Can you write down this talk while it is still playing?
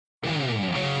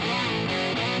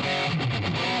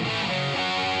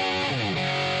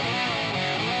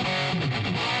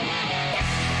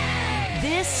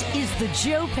The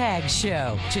Joe Pags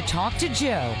Show. To talk to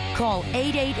Joe, call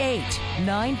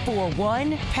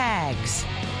 888-941-PAGS.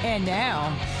 And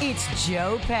now, it's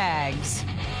Joe Pags.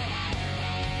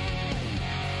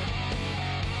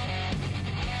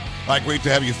 Hi, great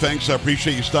to have you. Thanks. I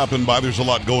appreciate you stopping by. There's a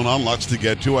lot going on, lots to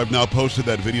get to. I've now posted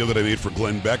that video that I made for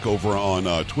Glenn Beck over on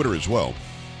Twitter as well.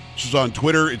 This is on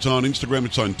Twitter, it's on Instagram,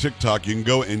 it's on TikTok. You can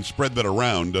go and spread that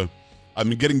around. I've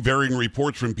been getting varying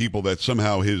reports from people that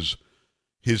somehow his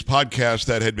podcast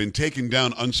that had been taken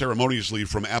down unceremoniously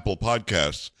from Apple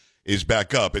Podcasts is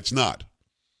back up. It's not.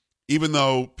 Even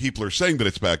though people are saying that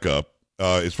it's back up,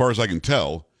 as far as I can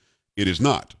tell, it is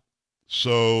not.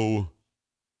 So,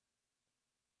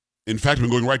 in fact, I'm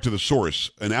going right to the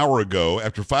source. An hour ago,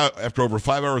 after over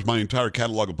 5 hours, my entire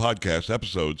catalog of podcast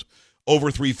episodes, over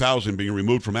 3,000 being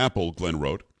removed from Apple, Glenn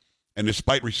wrote. And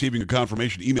despite receiving a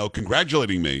confirmation email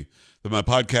congratulating me that my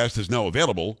podcast is now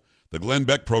available, the Glenn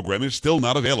Beck program is still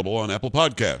not available on Apple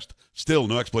Podcast. Still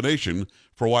no explanation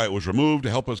for why it was removed to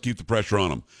help us keep the pressure on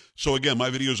them. So again, my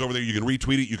video's over there. You can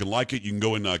retweet it. You can like it. You can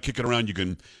go and kick it around. You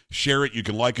can share it. You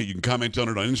can like it. You can comment on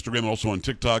it on Instagram and also on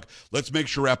TikTok. Let's make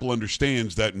sure Apple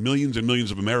understands that millions and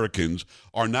millions of Americans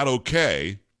are not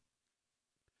okay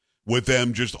with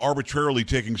them just arbitrarily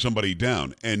taking somebody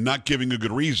down and not giving a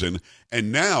good reason.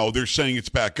 And now they're saying it's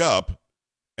back up,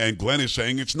 and Glenn is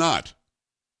saying it's not.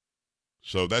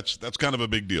 So that's kind of a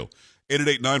big deal.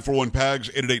 888-941-PAGS,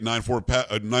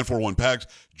 888-941-PAGS,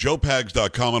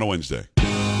 joepags.com on a Wednesday.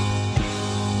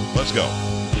 Let's go.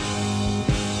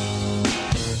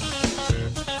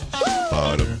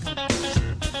 Bottom.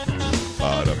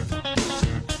 Bottom.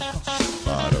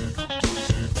 Bottom.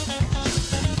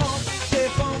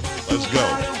 Let's go.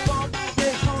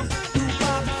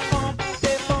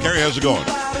 Carrie, how's it going?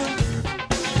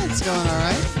 It's going all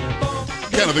right.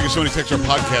 Yeah, I think if somebody takes our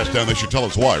podcast down, they should tell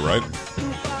us why, right?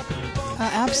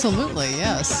 Absolutely,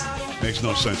 yes. Makes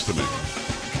no sense to me.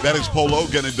 That is Polo,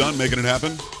 getting it done, making it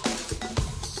happen.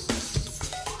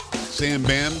 Sam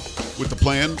Ban with the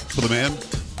plan for the man.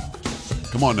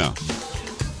 Come on now.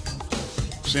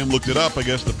 Sam looked it up. I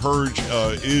guess the purge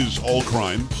is all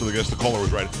crime, so I guess the caller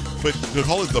was right. But to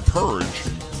call it the purge,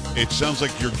 it sounds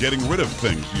like you're getting rid of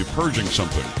things. You're purging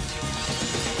something.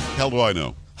 Hell do I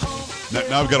know.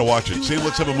 Now I've got to watch it. Sam,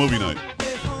 let's have a movie night.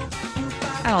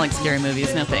 I don't like scary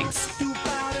movies. No thanks.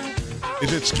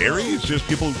 Is it scary? It's just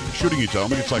people shooting each other. I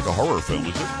think it's like a horror film,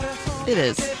 is it? It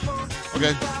is.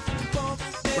 Okay.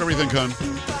 Whatever you think, hon.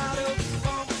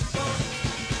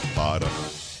 Bottom.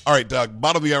 All right,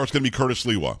 bottom of the hour is going to be Curtis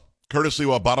Lewa. Curtis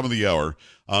Lewa, bottom of the hour.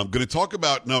 I'm going to talk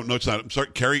about, no, it's not. I'm sorry,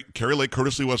 Carrie Lake,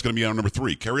 Curtis Lewa is going to be hour number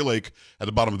 3. Carrie Lake, at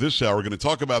the bottom of this hour, we're going to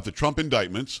talk about the Trump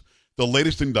indictments, the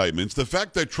latest indictments, the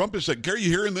fact that Trump is saying, Carrie, you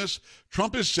hearing this?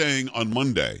 Trump is saying on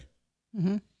Monday,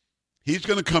 he's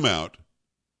going to come out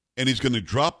and he's going to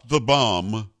drop the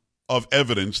bomb of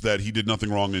evidence that he did nothing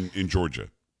wrong in Georgia.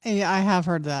 Yeah, I have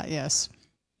heard that, yes.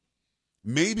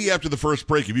 Maybe after the first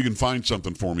break, if you can find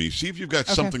something for me, see if you've got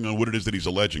something on what it is that he's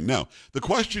alleging. Now, the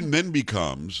question then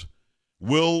becomes,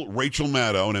 will Rachel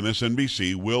Maddow and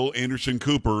MSNBC, will Anderson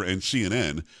Cooper and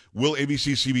CNN, will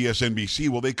ABC, CBS, NBC,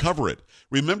 will they cover it?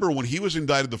 Remember when he was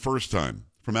indicted the first time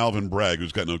from Alvin Bragg,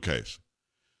 who's got no case,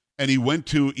 and he went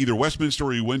to either Westminster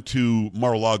or he went to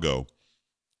Mar-a-Lago,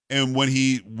 and when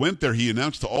he went there, he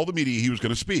announced to all the media he was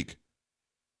going to speak.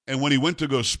 And when he went to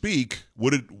go speak,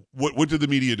 what did the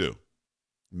media do?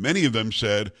 Many of them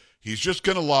said, he's just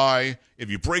going to lie. If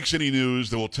he breaks any news,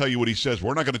 they will tell you what he says.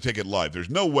 We're not going to take it live. There's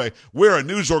no way. We're a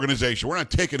news organization. We're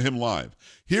not taking him live.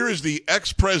 Here is the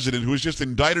ex-president who was just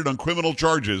indicted on criminal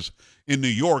charges in New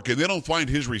York, and they don't find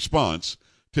his response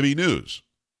to be news.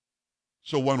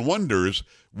 So one wonders,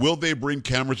 will they bring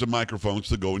cameras and microphones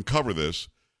to go and cover this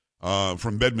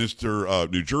from Bedminster,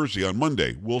 New Jersey on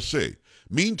Monday? We'll see.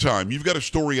 Meantime, you've got a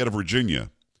story out of Virginia,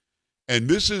 and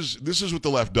this is what the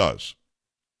left does.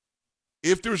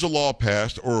 If there's a law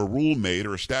passed or a rule made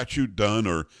or a statute done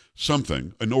or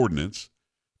something, an ordinance,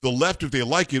 the left, if they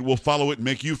like it, will follow it and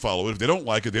make you follow it. If they don't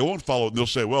like it, they won't follow it, and they'll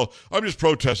say, well, I'm just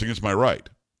protesting. It's my right.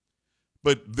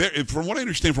 But from what I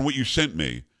understand from what you sent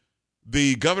me,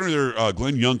 the governor there,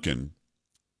 Glenn Youngkin,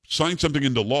 signed something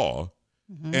into law,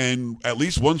 and at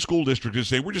least one school district is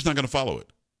saying, we're just not going to follow it.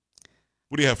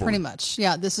 What do you have for Pretty me? much.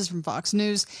 Yeah, this is from Fox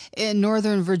News. In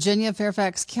Northern Virginia,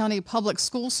 Fairfax County Public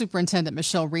School Superintendent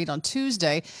Michelle Reed on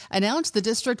Tuesday announced the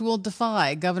district will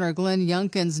defy Governor Glenn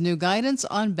Youngkin's new guidance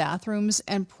on bathrooms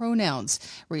and pronouns.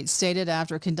 Reed stated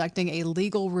after conducting a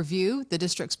legal review, the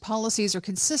district's policies are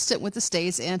consistent with the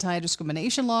state's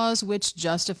anti-discrimination laws, which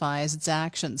justifies its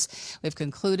actions. We've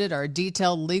concluded our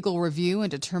detailed legal review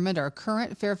and determined our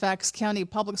current Fairfax County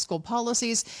public school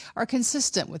policies are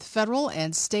consistent with federal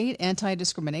and state anti-discrimination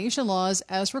laws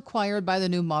as required by the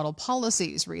new model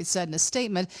policies, Reed said in a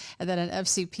statement that an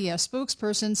FCPS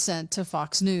spokesperson sent to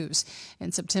Fox News.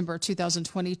 In September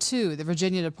 2022, the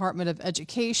Virginia Department of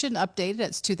Education updated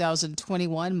its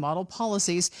 2021 model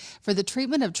policies for the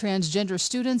treatment of transgender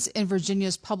students in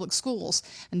Virginia's public schools,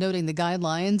 noting the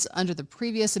guidelines under the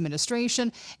previous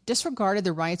administration disregarded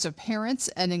the rights of parents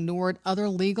and ignored other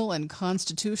legal and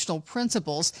constitutional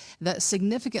principles that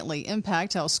significantly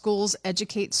impact how schools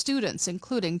educate students,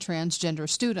 including transgender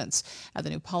students. The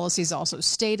new policies also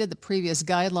stated the previous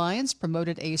guidelines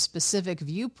promoted a specific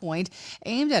viewpoint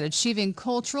aimed at achieving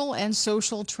cultural and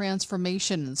social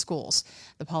transformation in schools.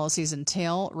 The policies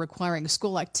entail requiring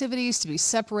school activities to be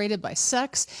separated by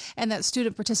sex and that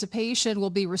student participation will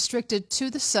be restricted to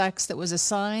the sex that was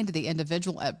assigned to the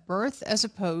individual at birth as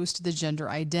opposed to the gender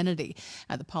identity.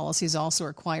 The policies also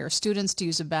require students to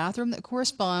use a bathroom that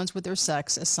corresponds with their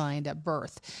sex assigned at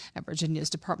birth. Virginia's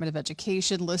Department of Education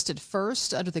listed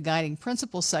first under the guiding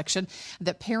principles section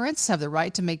that parents have the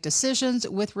right to make decisions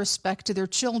with respect to their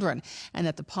children and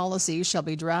that the policy shall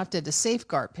be drafted to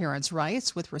safeguard parents'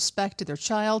 rights with respect to their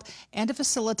child and to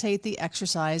facilitate the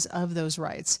exercise of those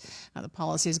rights. The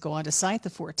policies go on to cite the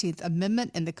 14th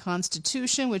Amendment in the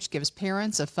Constitution, which gives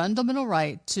parents a fundamental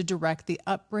right to direct the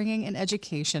upbringing and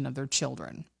education of their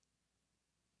children.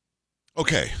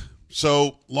 Okay,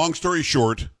 so long story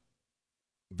short,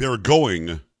 they're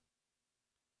going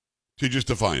to just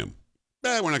defy him.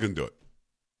 We're not going to do it.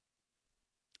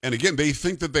 And again, they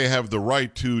think that they have the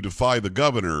right to defy the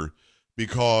governor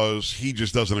because he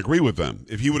just doesn't agree with them.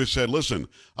 If he would have said, listen,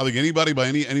 I think anybody by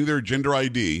any of their gender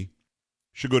ID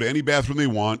should go to any bathroom they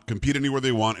want, compete anywhere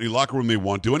they want, any locker room they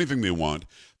want, do anything they want,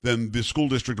 then the school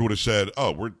district would have said,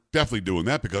 oh, we're definitely doing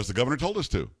that because the governor told us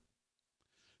to.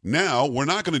 Now, we're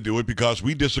not going to do it because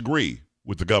we disagree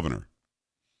with the governor.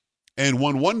 And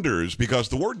one wonders, because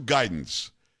the word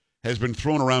guidance has been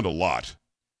thrown around a lot,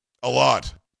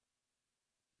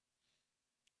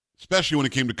 especially when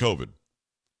it came to COVID.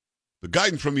 The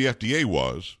guidance from the FDA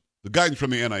was, the guidance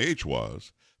from the NIH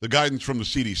was, the guidance from the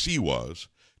CDC was.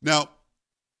 Now,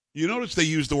 you notice they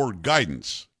used the word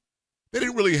guidance. They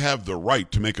didn't really have the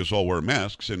right to make us all wear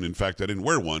masks, and in fact, I didn't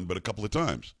wear one but a couple of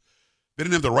times. They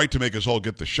didn't have the right to make us all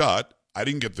get the shot. I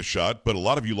didn't get the shot, but a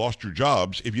lot of you lost your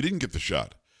jobs if you didn't get the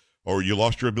shot. Or you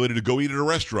lost your ability to go eat at a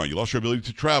restaurant. You lost your ability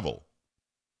to travel.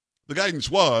 The guidance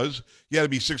was you had to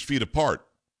be 6 feet apart.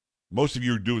 Most of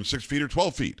you are doing 6 feet or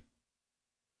 12 feet.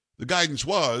 The guidance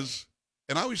was,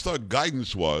 and I always thought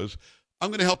guidance was, I'm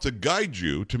going to help to guide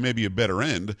you to maybe a better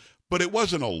end, but it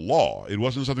wasn't a law. It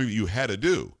wasn't something that you had to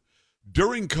do.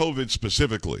 During COVID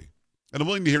specifically, and I'm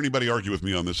willing to hear anybody argue with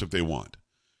me on this if they want.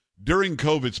 During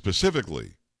COVID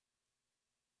specifically,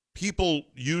 people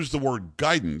used the word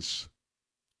guidance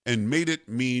and made it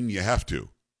mean you have to.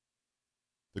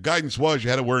 The guidance was you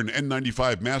had to wear an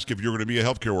N95 mask if you were going to be a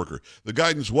healthcare worker. The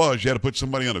guidance was you had to put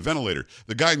somebody on a ventilator.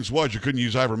 The guidance was you couldn't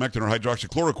use ivermectin or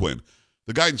hydroxychloroquine.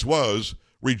 The guidance was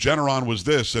Regeneron was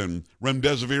this and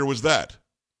remdesivir was that.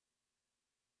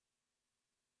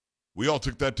 We all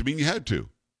took that to mean you had to.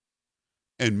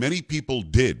 And many people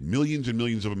did. Millions and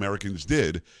millions of Americans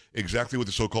did exactly what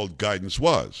the so-called guidance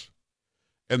was.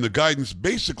 And the guidance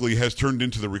basically has turned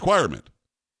into the requirement.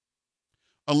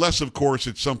 Unless, of course,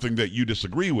 it's something that you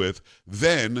disagree with,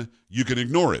 then you can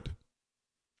ignore it.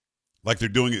 Like they're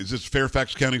doing, is this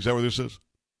Fairfax County? Is that where this is?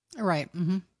 Right.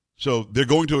 Mm-hmm. So they're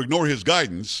going to ignore his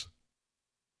guidance,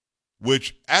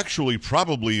 which actually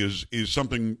probably is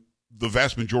something the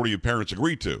vast majority of parents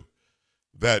agree to,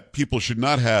 that people should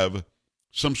not have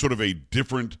some sort of a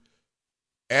different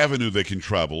avenue they can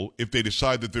travel if they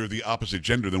decide that they're the opposite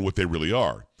gender than what they really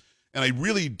are. And I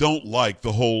really don't like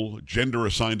the whole gender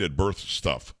assigned at birth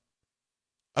stuff.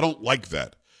 I don't like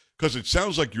that because it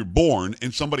sounds like you're born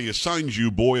and somebody assigns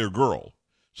you boy or girl.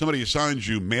 Somebody assigns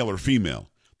you male or female.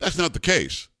 That's not the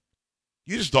case.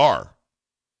 You just are.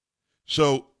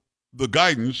 So the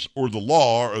guidance or the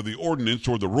law or the ordinance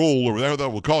or the rule or whatever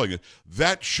we're calling it,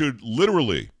 that should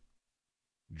literally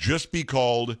just be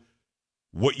called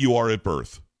what you are at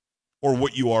birth or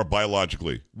what you are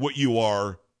biologically, what you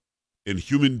are in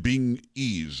human being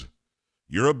ease.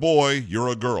 You're a boy, you're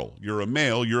a girl. You're a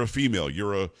male, you're a female.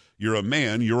 You're a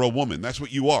man, you're a woman. That's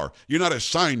what you are. You're not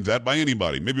assigned that by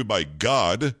anybody. Maybe by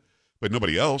God, but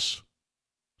nobody else.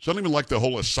 So I don't even like the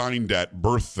whole assigned at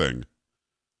birth thing.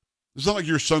 It's not like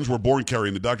your sons were born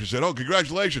carrying. The doctor said, "Oh,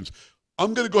 congratulations.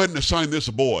 I'm going to go ahead and assign this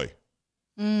a boy."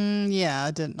 Yeah,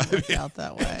 it didn't work out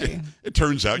that way. It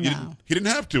turns out he didn't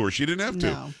have to, or she didn't have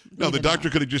to. No, the doctor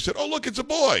could have just said, "Oh, look, it's a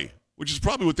boy," which is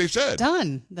probably what they said.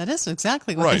 Done. That is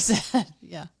exactly what they said.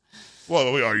 Yeah.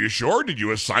 Well, are you sure? Did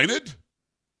you assign it?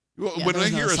 Well, when I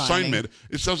hear assignment,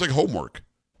 it sounds like homework.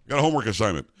 Got a homework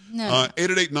assignment. No.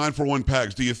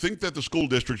 888-941-PAGS. Do you think that the school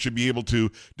district should be able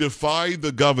to defy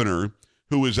the governor,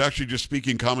 who is actually just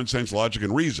speaking common sense, logic,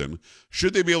 and reason?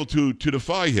 Should they be able to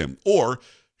defy him? Or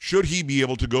should he be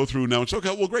able to go through now and say,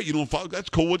 okay, well, great, you don't follow, that's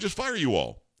cool, we'll just fire you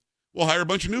all. We'll hire a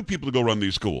bunch of new people to go run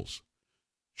these schools.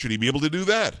 Should he be able to do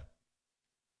that?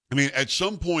 I mean, at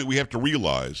some point, we have to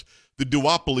realize the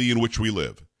duopoly in which we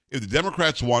live. If the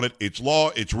Democrats want it, it's law,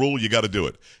 it's rule, you got to do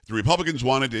it. If the Republicans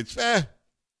want it, it's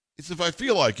if I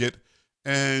feel like it,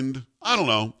 and I don't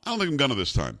know. I don't think I'm going to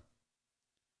this time.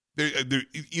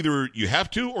 Either you have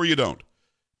to or you don't.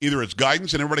 Either it's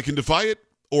guidance and everybody can defy it,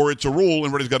 or it's a rule and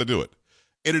everybody's got to do it.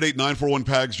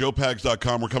 888-941-PAGS,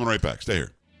 joepags.com. We're coming right back. Stay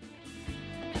here.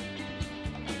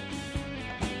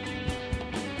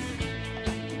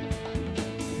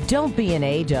 Don't be an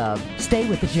A-dub. Stay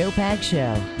with the Joe Pags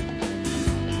Show.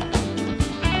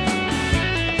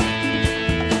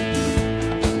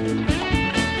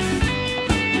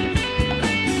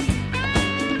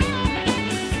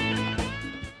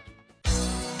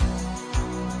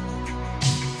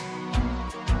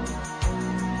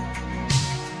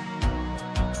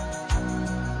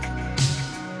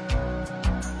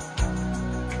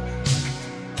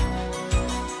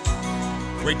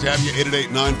 Great to have you.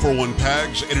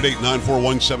 888-941-PAGS,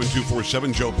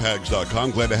 888-941-7247,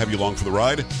 joepags.com. Glad to have you along for the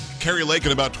ride. Carrie Lake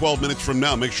in about 12 minutes from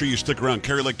now. Make sure you stick around.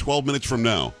 Carrie Lake, 12 minutes from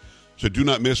now. So do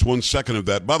not miss 1 second of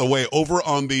that. By the way, over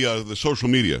on the social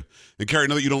media, and Carrie, I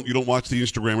know that you don't watch the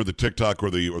Instagram or the TikTok or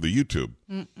the YouTube.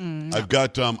 No. I've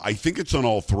got, I think it's on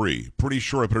all three. Pretty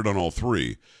sure I put it on all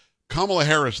three. Kamala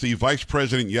Harris, the vice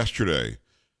president yesterday,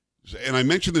 and I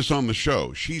mentioned this on the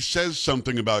show. She says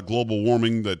something about global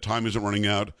warming, that time isn't running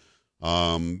out.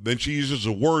 Then she uses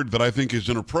a word that I think is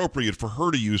inappropriate for her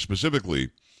to use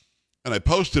specifically. And I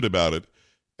posted about it.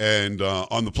 And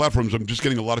on the platforms, I'm just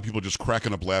getting a lot of people just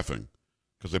cracking up laughing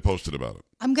because I posted about it.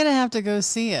 I'm going to have to go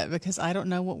see it because I don't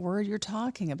know what word you're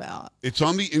talking about. It's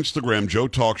on the Instagram, Joe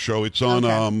Talk Show. It's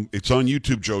on it's on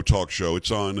YouTube, Joe Talk Show. It's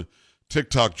on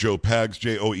TikTok, Joe Pags,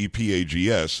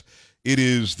 JoePags. It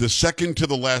is the second to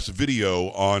the last video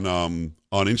on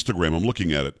Instagram. I'm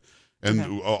looking at it. And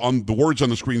on the words on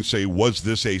the screen say, "Was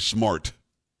this a smart?"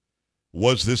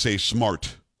 Was this a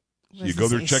smart? So you go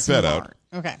there, check that out.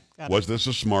 Okay. Got Was this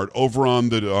a smart? Over on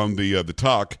the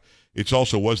talk, it's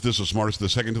also, "Was this a smart?" It's the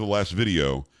second to the last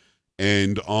video.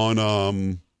 And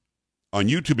on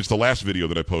YouTube, it's the last video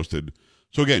that I posted.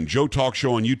 So again, Joe Talk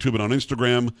Show on YouTube and on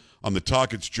Instagram. On the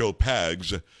talk, it's Joe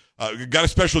Pags. Got a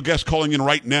special guest calling in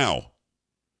right now.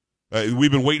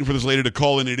 We've been waiting for this lady to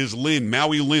call in. It is Lynn,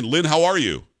 Maui Lynn. Lynn, how are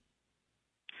you?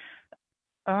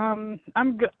 I'm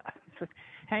good.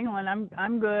 Hang on,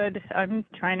 I'm good. I'm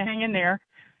trying to hang in there.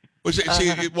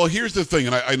 Well, here's the thing,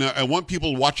 and I want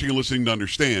people watching and listening to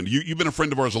understand. You've been a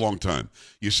friend of ours a long time.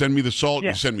 You send me the salt,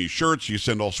 You send me shirts, you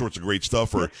send all sorts of great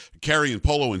stuff for Carrie and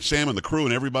Polo and Sam and the crew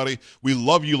and everybody. We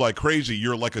love you like crazy.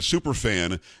 You're like a super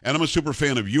fan, and I'm a super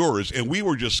fan of yours. And we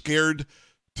were just scared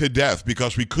to death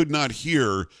because we could not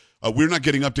hear. We're not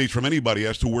getting updates from anybody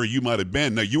as to where you might have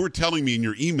been. Now, you were telling me in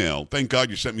your email, thank God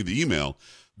you sent me the email,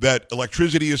 that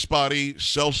electricity is spotty,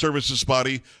 cell service is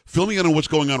spotty. Fill me in on what's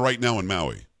going on right now in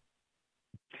Maui.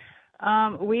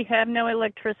 We have no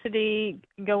electricity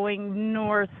going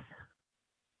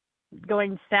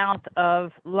south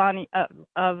of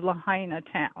Lahaina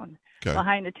Town. Okay.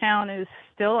 Lahaina Town is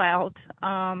still out.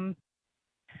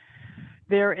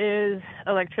 There is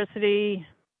electricity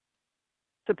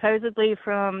supposedly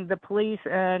from the police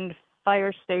and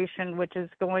fire station, which is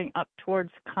going up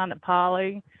towards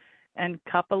Kanapali and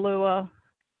Kapalua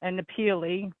and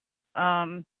Napili.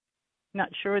 Not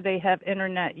sure they have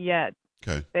internet yet.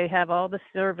 Okay. They have all the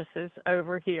services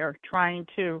over here trying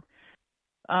to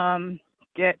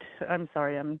get. I'm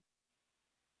sorry, I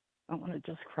want to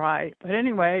just cry. But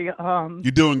anyway,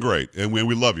 you're doing great, and we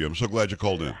love you. I'm so glad you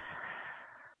called in.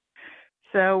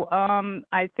 So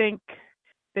I think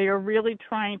they are really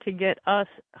trying to get us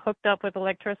hooked up with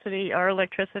electricity. Our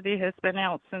electricity has been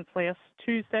out since last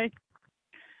Tuesday.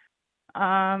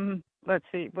 Let's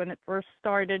see, when it first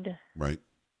started. Right.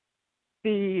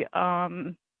 the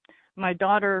my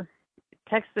daughter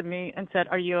texted me and said,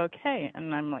 "Are you okay?"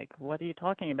 And I'm like, "What are you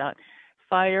talking about?"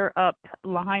 Fire up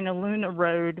Lahaina Luna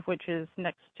Road, which is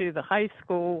next to the high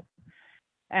school,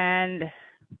 and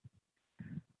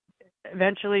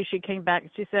eventually she came back.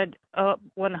 She said, "Oh,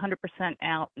 100%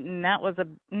 out," and that was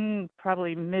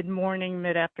probably mid-morning,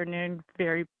 mid-afternoon,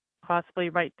 very possibly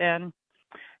right then.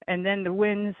 And then the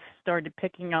winds started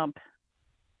picking up,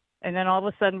 and then all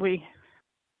of a sudden we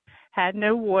had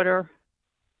no water.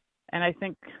 And I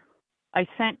think I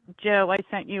sent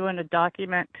you in a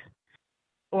document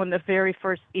on the very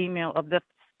first email of the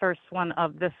first one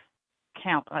of this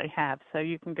count I have, so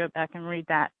you can go back and read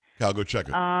that. I'll go check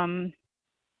it.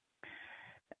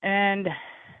 And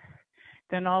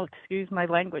then excuse my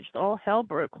language, all hell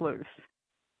broke loose.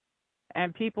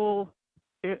 And people,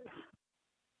 it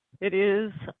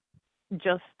is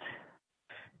just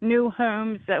new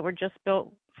homes that were just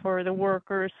built for the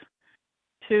workers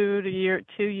 3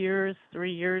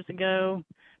 years ago.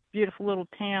 Beautiful little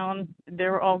town. They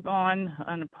were all gone.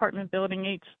 An apartment building,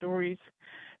 8 stories,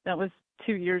 that was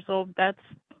 2 years old. That's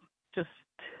just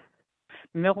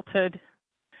melted.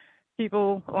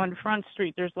 People on Front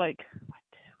Street, there's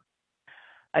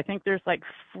I think there's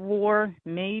 4,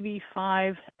 maybe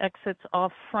 5 exits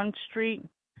off Front Street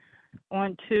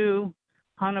onto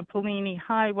Honopolini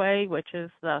Highway, which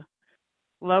is the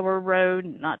lower road,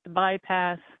 not the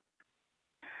bypass.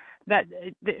 That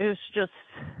it was just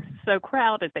so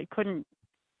crowded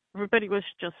everybody was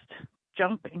just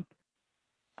jumping.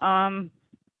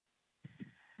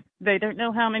 They don't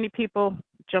know how many people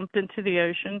jumped into the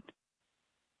ocean.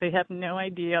 They have no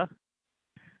idea.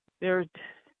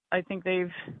 I think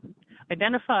they've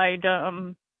identified,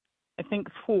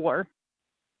 4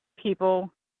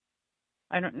 people.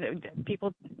 I don't know,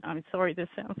 people, I'm sorry, this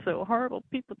sounds so horrible.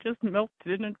 People just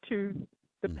melted into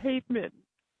the pavement.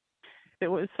 It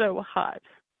was so hot.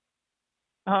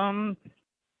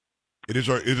 It's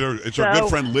our good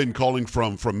friend Lynn calling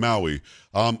from Maui.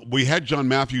 We had John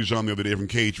Matthews on the other day from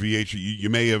KHVH. You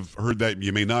may have heard that,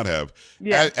 you may not have.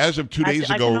 Yes. As of 2 days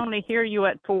ago, I can only hear you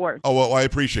at 4. Oh, well, I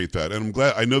appreciate that, and I'm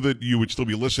glad. I know that you would still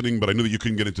be listening, but I know that you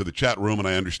couldn't get into the chat room, and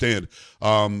I understand.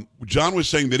 John was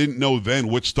saying they didn't know then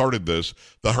what started this.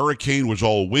 The hurricane was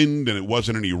all wind, and it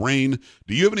wasn't any rain.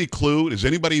 Do you have any clue? Is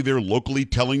anybody there locally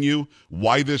telling you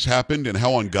why this happened and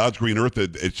how on God's green earth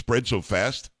it spread so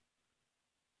fast?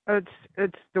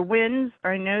 It's the winds.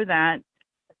 I know that.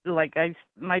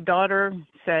 My daughter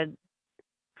said,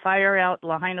 fire out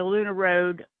Lahaina Luna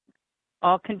Road,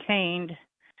 all contained,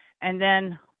 and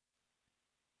then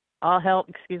all hell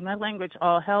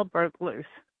broke loose,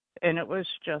 and it was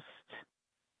just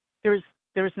there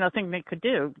was nothing they could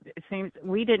do. It seems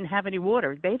we didn't have any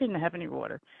water. They didn't have any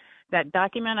water. That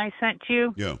document I sent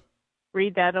you. Yeah.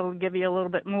 Read that. It'll give you a little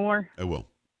bit more. I will.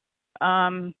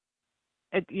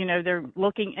 They're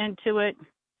looking into it.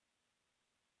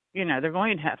 They're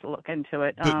going to have to look into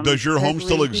it. Does your home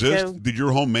still exist? Did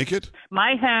your home make it?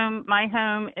 My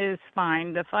home is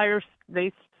fine. The fires,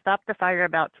 they stopped the fire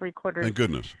about 3/4. Thank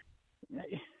goodness.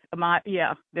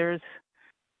 There's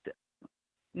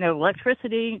no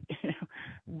electricity.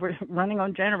 We're running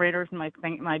on generators.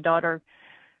 My daughter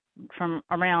from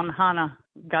around Hana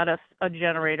got us a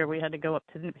generator. We had to go up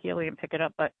to Nepali and pick it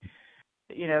up, but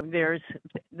there's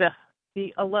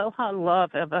the aloha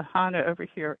love of a Hana over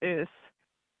here is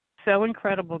so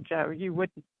incredible, Joe. You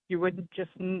would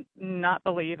just not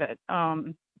believe it.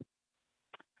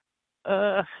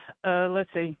 Let's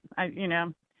see.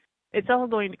 It's all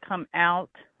going to come out.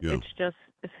 Yeah.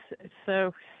 It's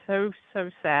so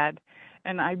sad.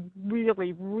 And I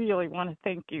really, really want to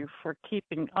thank you for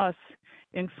keeping us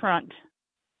in front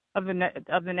of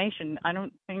the nation. I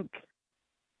don't think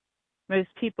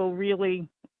most people really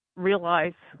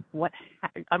realize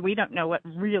we don't know what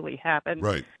really happened.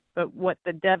 Right. But what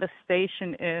the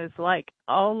devastation is like.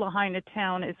 All Lahaina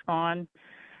town is gone.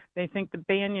 They think the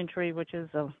banyan tree, which is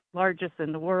the largest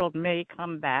in the world, may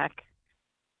come back.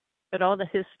 But all the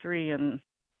history and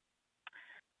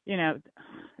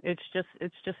it's just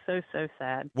so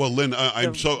sad. Well, Lynn,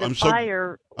 I'm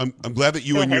glad that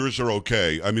you and yours are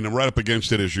okay. I mean, I'm right up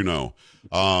against it, as you know.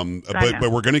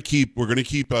 But we're going to keep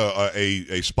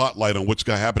a spotlight on what's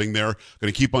happening there.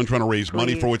 Going to keep on trying to raise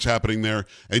money for what's happening there.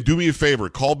 And do me a favor,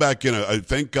 call back in.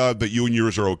 Thank God that you and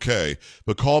yours are okay.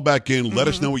 But call back in. Let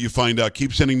us know what you find out.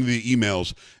 Keep sending me the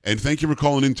emails. And thank you for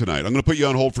calling in tonight. I'm going to put you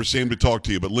on hold for Sam to talk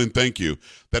to you. But Lynn, thank you.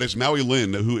 That is Maui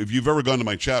Lynn, who, if you've ever gone to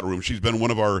my chat room, she's been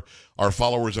one of our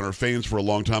followers and our fans for a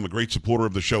long time, a great supporter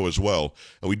of the show as well.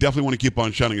 And we definitely want to keep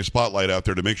on shining a spotlight out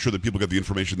there to make sure that people get the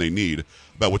information they need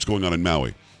about what's going on in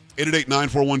Maui.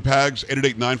 888-941-PAGS,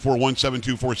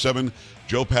 888-941-7247,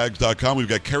 joepags.com. We've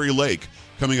got Kerry Lake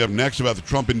coming up next about the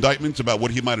Trump indictments, about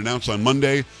what he might announce on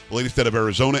Monday, the latest out of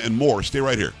Arizona, and more. Stay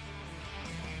right here.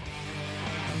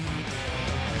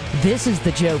 This is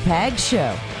the Joe Pags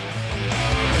Show.